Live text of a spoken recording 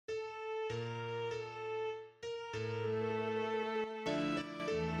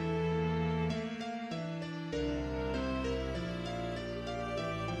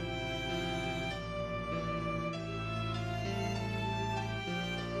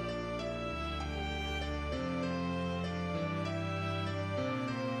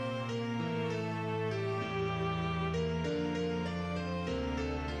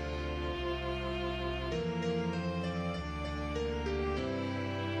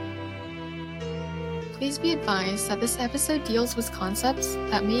Please be advised that this episode deals with concepts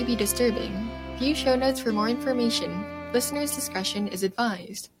that may be disturbing. View show notes for more information. Listeners' discretion is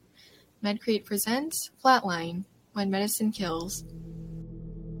advised. MedCrate presents Flatline, When Medicine Kills.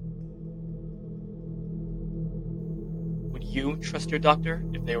 Would you trust your doctor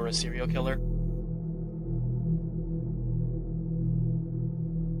if they were a serial killer?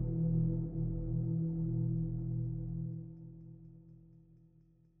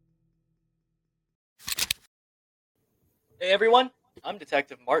 Hey everyone, I'm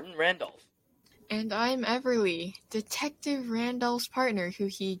Detective Martin Randolph. And I'm Everly, Detective Randolph's partner who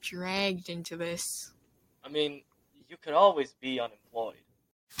he dragged into this. I mean, you could always be unemployed.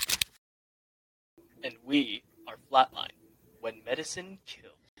 And we are Flatline, When Medicine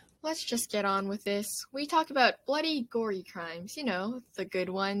Kills. Let's just get on with this. We talk about bloody, gory crimes, the good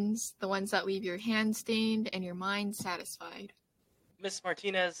ones, the ones that leave your hands stained and your mind satisfied. Miss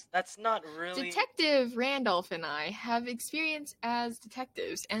Martinez, that's not really... Detective Randolph and I have experience as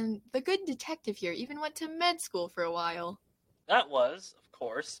detectives, and the good detective here even went to med school for a while. That was, of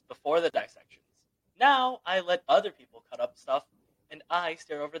course, before the dissections. Now, I let other people cut up stuff, and I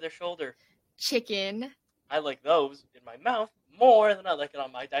stare over their shoulder. Chicken. I like those in my mouth more than I like it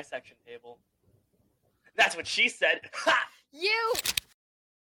on my dissection table. That's what she said! Ha! You!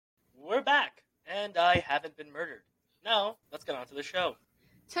 We're back, and I haven't been murdered. Now, let's get on to the show.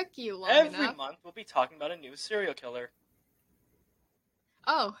 Took you long Every enough. month, we'll be talking about a new serial killer.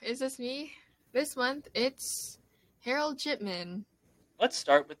 Oh, is this me? This month, it's Harold Shipman. Let's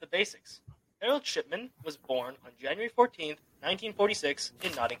start with the basics. Harold Shipman was born on January 14th, 1946,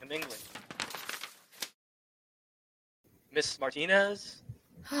 in Nottingham, England. Miss Martinez?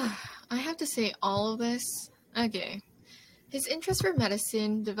 I have to say all of this? Okay. His interest for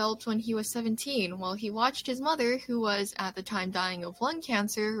medicine developed when he was 17, while he watched his mother, who was at the time dying of lung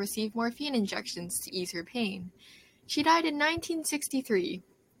cancer, receive morphine injections to ease her pain. She died in 1963.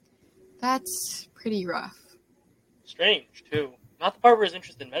 That's pretty rough. Strange, too. Not the part where his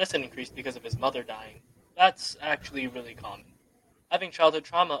interest in medicine increased because of his mother dying. That's actually really common. Having childhood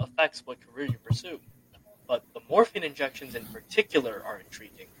trauma affects what career you pursue. But the morphine injections in particular are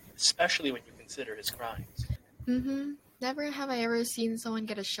intriguing, especially when you consider his crimes. Never have I ever seen someone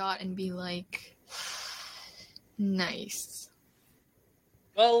get a shot and be like, nice.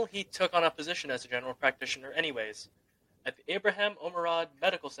 Well, he took on a position as a general practitioner anyways, at the Abraham Ormerod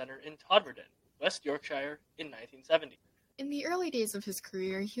Medical Center in Todmorden, West Yorkshire, in 1970. In the early days of his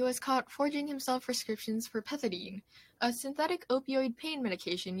career, he was caught forging himself prescriptions for pethidine, a synthetic opioid pain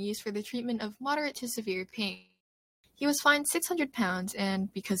medication used for the treatment of moderate to severe pain. He was fined £600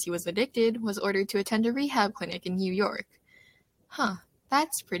 and, because he was addicted, was ordered to attend a rehab clinic in New York.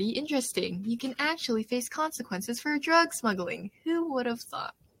 That's pretty interesting. You can actually face consequences for drug smuggling. Who would have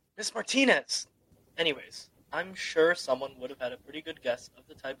thought? Miss Martinez! Anyways, I'm sure someone would have had a pretty good guess of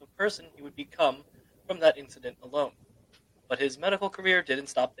the type of person he would become from that incident alone. But his medical career didn't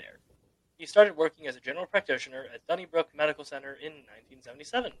stop there. He started working as a general practitioner at Donnybrook Medical Center in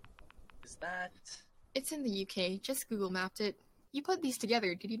 1977. Is that... It's in the UK. Just Google mapped it. You put these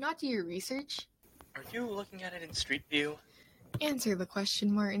together. Did you not do your research? Are you looking at it in Street View? Answer the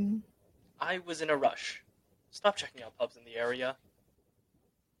question, Martin. I was in a rush. Stop checking out pubs in the area.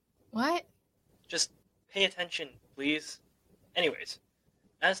 What? Just pay attention, please. Anyways,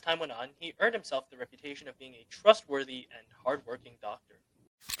 as time went on, he earned himself the reputation of being a trustworthy and hardworking doctor.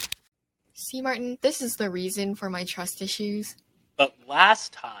 See, Martin, this is the reason for my trust issues. But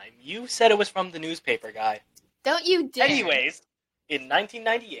last time, you said it was from the newspaper guy. Don't you dare! Anyways, in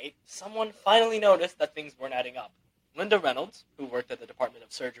 1998, someone finally noticed that things weren't adding up. Linda Reynolds, who worked at the Department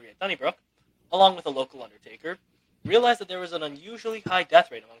of Surgery at Donnybrook, along with a local undertaker, realized that there was an unusually high death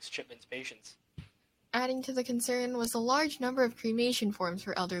rate amongst Shipman's patients. Adding to the concern was the large number of cremation forms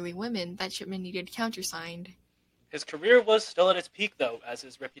for elderly women that Shipman needed countersigned. His career was still at its peak, though, as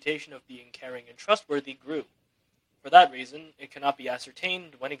his reputation of being caring and trustworthy grew. For that reason, it cannot be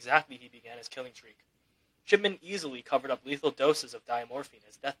ascertained when exactly he began his killing streak. Shipman easily covered up lethal doses of diamorphine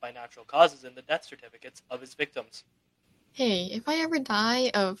as death by natural causes in the death certificates of his victims. Hey, if I ever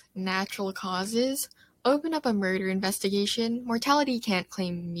die of natural causes, open up a murder investigation. Mortality can't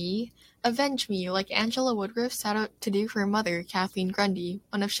claim me. Avenge me like Angela Woodruff set out to do for her mother, Kathleen Grundy,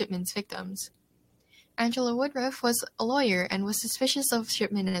 one of Shipman's victims. Angela Woodruff was a lawyer and was suspicious of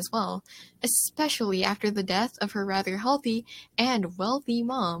Shipman as well, especially after the death of her rather healthy and wealthy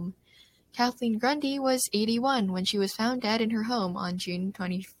mom. Kathleen Grundy was 81 when she was found dead in her home on June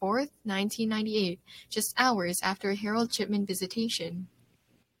 24, 1998, just hours after a Harold Shipman visitation.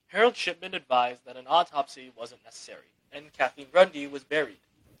 Harold Shipman advised that an autopsy wasn't necessary, and Kathleen Grundy was buried.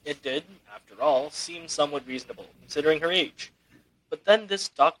 It did, after after all, seems somewhat reasonable, considering her age. But then this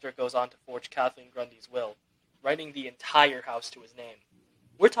doctor goes on to forge Kathleen Grundy's will, writing the entire house to his name.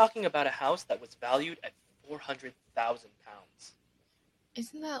 We're talking about a house that was valued at £400,000.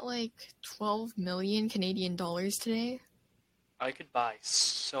 Isn't that like 12 million Canadian dollars today? I could buy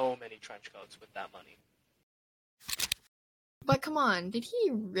so many trench coats with that money. But come on, did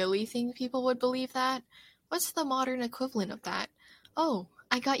he really think people would believe that? What's the modern equivalent of that? Oh,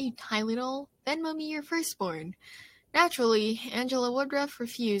 I got you Tylenol, Venmo me your firstborn. Naturally, Angela Woodruff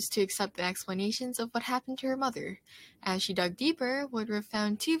refused to accept the explanations of what happened to her mother. As she dug deeper, Woodruff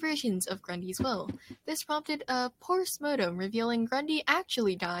found two versions of Grundy's will. This prompted a postmortem revealing Grundy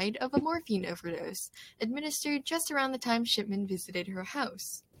actually died of a morphine overdose, administered just around the time Shipman visited her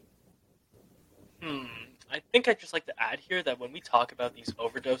house. I think I'd just like to add here that when we talk about these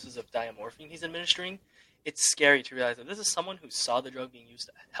overdoses of diamorphine he's administering, it's scary to realize that this is someone who saw the drug being used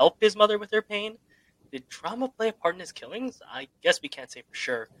to help his mother with her pain. Did trauma play a part in his killings? I guess we can't say for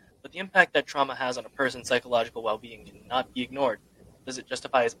sure, but the impact that trauma has on a person's psychological well-being cannot be ignored. Does it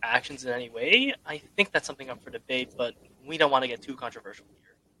justify his actions in any way? I think that's something up for debate, but we don't want to get too controversial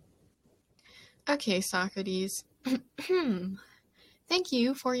here. Okay, Socrates. Thank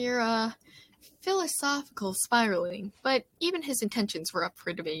you for your, philosophical spiraling, but even his intentions were up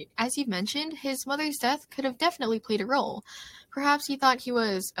for debate. As you've mentioned, his mother's death could have definitely played a role. Perhaps he thought he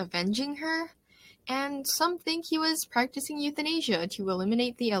was avenging her, and some think he was practicing euthanasia to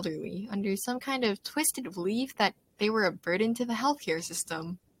eliminate the elderly, under some kind of twisted belief that they were a burden to the healthcare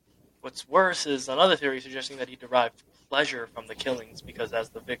system. What's worse is another theory suggesting that he derived pleasure from the killings because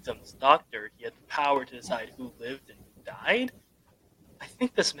as the victim's doctor, he had the power to decide who lived and who died. I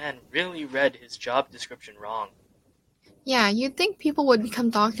think this man really read his job description wrong. Yeah, you'd think people would become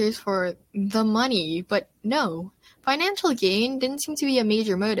doctors for the money, but no. Financial gain didn't seem to be a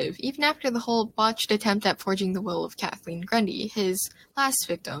major motive, even after the whole botched attempt at forging the will of Kathleen Grundy, his last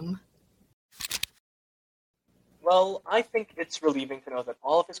victim. Well, I think it's relieving to know that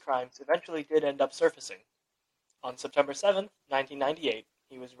all of his crimes eventually did end up surfacing. On September 7th, 1998,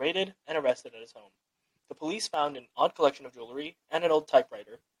 he was raided and arrested at his home. The police found an odd collection of jewelry and an old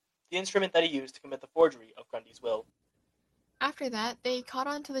typewriter, the instrument that he used to commit the forgery of Grundy's will. After that, they caught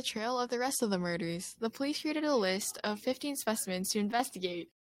on to the trail of the rest of the murders. The police created a list of 15 specimens to investigate.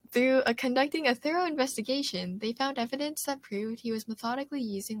 Through conducting a thorough investigation, they found evidence that proved he was methodically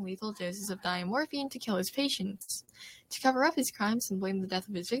using lethal doses of diamorphine to kill his patients. To cover up his crimes and blame the death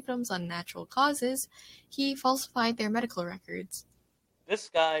of his victims on natural causes, he falsified their medical records. This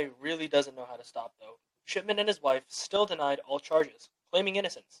guy really doesn't know how to stop, though. Shipman and his wife still denied all charges, claiming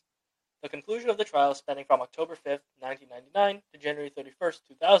innocence. The conclusion of the trial, spanning from October 5th, 1999 to January 31st,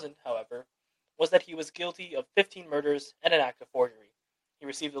 2000, however, was that he was guilty of 15 murders and an act of forgery. He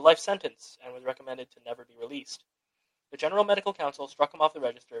received a life sentence and was recommended to never be released. The General Medical Council struck him off the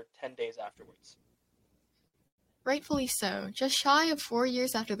register 10 days afterwards. Rightfully so. Just shy of 4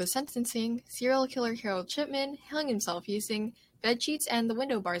 years after the sentencing, serial killer Harold Shipman hung himself using bedsheets and the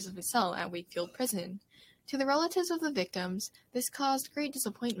window bars of his cell at Wakefield Prison. To the relatives of the victims, this caused great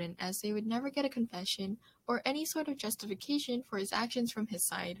disappointment as they would never get a confession or any sort of justification for his actions from his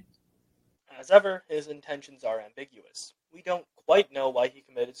side. As ever, his intentions are ambiguous. We don't quite know why he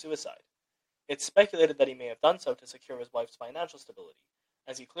committed suicide. It's speculated that he may have done so to secure his wife's financial stability,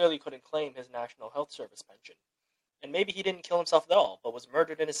 as he clearly couldn't claim his National Health Service pension. And maybe he didn't kill himself at all, but was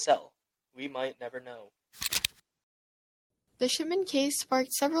murdered in his cell. We might never know. The Shipman case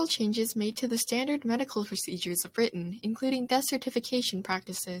sparked several changes made to the standard medical procedures of Britain, including death certification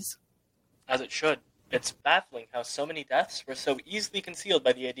practices. As it should. It's baffling how so many deaths were so easily concealed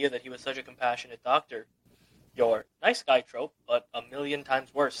by the idea that he was such a compassionate doctor. Your nice guy trope, but a million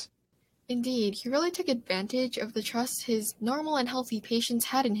times worse. Indeed, he really took advantage of the trust his normal and healthy patients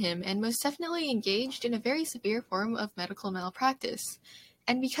had in him and most definitely engaged in a very severe form of medical malpractice.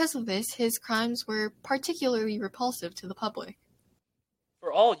 And because of this, his crimes were particularly repulsive to the public.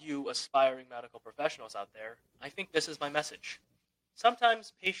 For all you aspiring medical professionals out there, I think this is my message.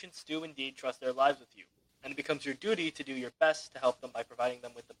 Sometimes patients do indeed trust their lives with you, and it becomes your duty to do your best to help them by providing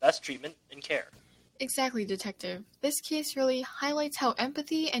them with the best treatment and care. Exactly, Detective. This case really highlights how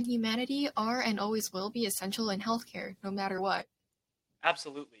empathy and humanity are and always will be essential in healthcare, no matter what.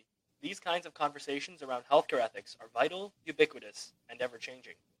 Absolutely. These kinds of conversations around healthcare ethics are vital, ubiquitous, and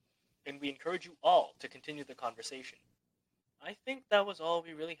ever-changing. And we encourage you all to continue the conversation. I think that was all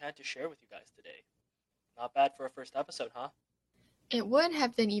we really had to share with you guys today. Not bad for a first episode, huh? It would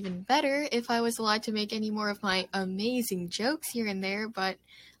have been even better if I was allowed to make any more of my amazing jokes here and there, but,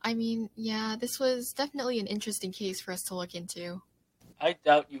 I mean, yeah, this was definitely an interesting case for us to look into. I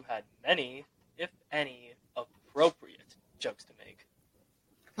doubt you had many, if any, appropriate jokes to make.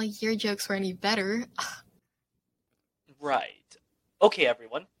 Like your jokes were any better. Right. Okay,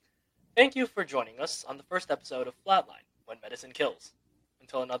 everyone. Thank you for joining us on the first episode of Flatline, When Medicine Kills.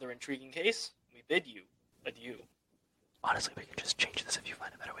 Until another intriguing case, we bid you adieu. Honestly, we can just change this if you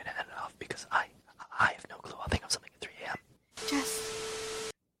find a better way to end it off, because I have no clue. I'll think of something at 3 a.m.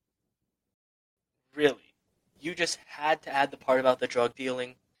 Just Really? You just had to add the part about the drug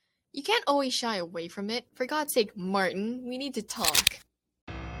dealing? you can't always shy away from it. For God's sake, Martin, we need to talk.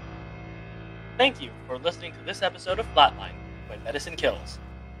 Thank you for listening to this episode of Flatline, When Medicine Kills.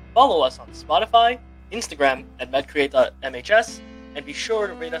 Follow us on Spotify, Instagram at medcreate.mhs, and be sure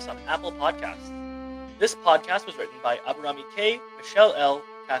to rate us on Apple Podcasts. This podcast was written by Aburami K, Michelle L,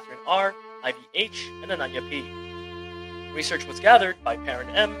 Catherine R, Ivy H, and Ananya P. Research was gathered by Perrin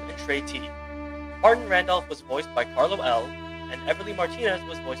M and Trey T. Martin Randolph was voiced by Carlo L, and Everly Martinez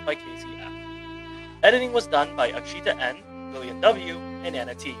was voiced by Casey F. Editing was done by Akshita N, Lillian W, and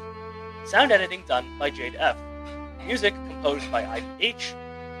Anna T. Sound editing done by Jade F. Music composed by Ivy H.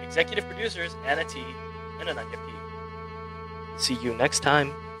 Executive producers Anna T. and Ananya P. See you next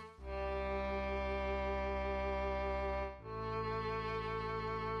time.